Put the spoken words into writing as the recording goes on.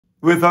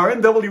With our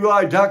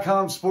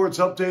NWI.com sports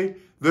update,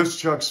 this is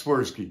Chuck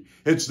Swirsky.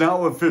 It's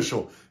now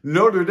official.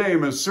 Notre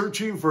Dame is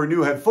searching for a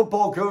new head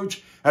football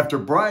coach after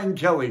Brian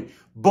Kelly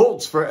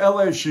bolts for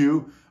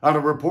LSU on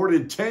a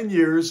reported 10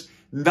 years,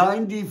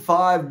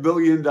 $95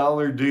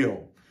 million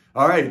deal.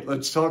 All right,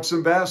 let's talk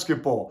some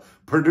basketball.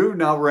 Purdue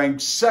now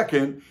ranked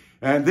second,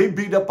 and they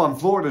beat up on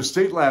Florida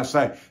State last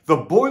night. The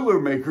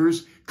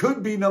Boilermakers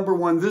could be number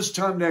one this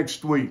time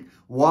next week.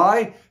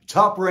 Why?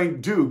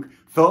 Top-ranked Duke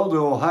fell to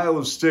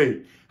Ohio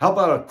State. How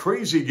about a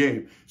crazy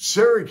game?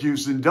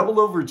 Syracuse in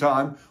double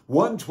overtime,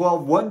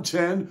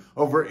 112-110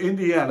 over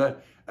Indiana,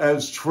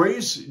 as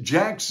Trace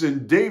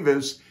Jackson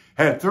Davis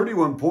had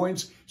 31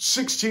 points,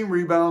 16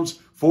 rebounds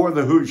for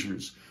the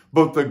Hoosiers.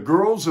 Both the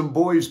girls and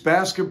boys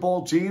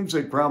basketball teams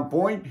at Crown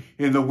Point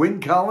in the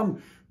win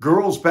column.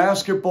 Girls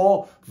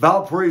basketball,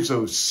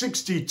 Valparaiso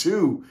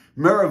 62,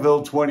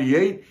 Maryville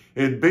 28.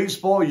 In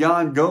baseball,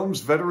 Yan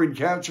Gomes, veteran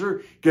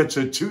catcher, gets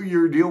a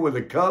 2-year deal with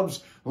the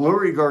Cubs.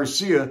 Lurie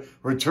Garcia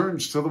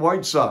returns to the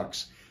White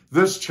Sox.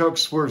 This is Chuck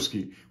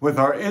Swirsky with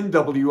our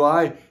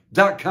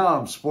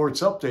NWI.com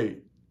sports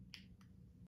update.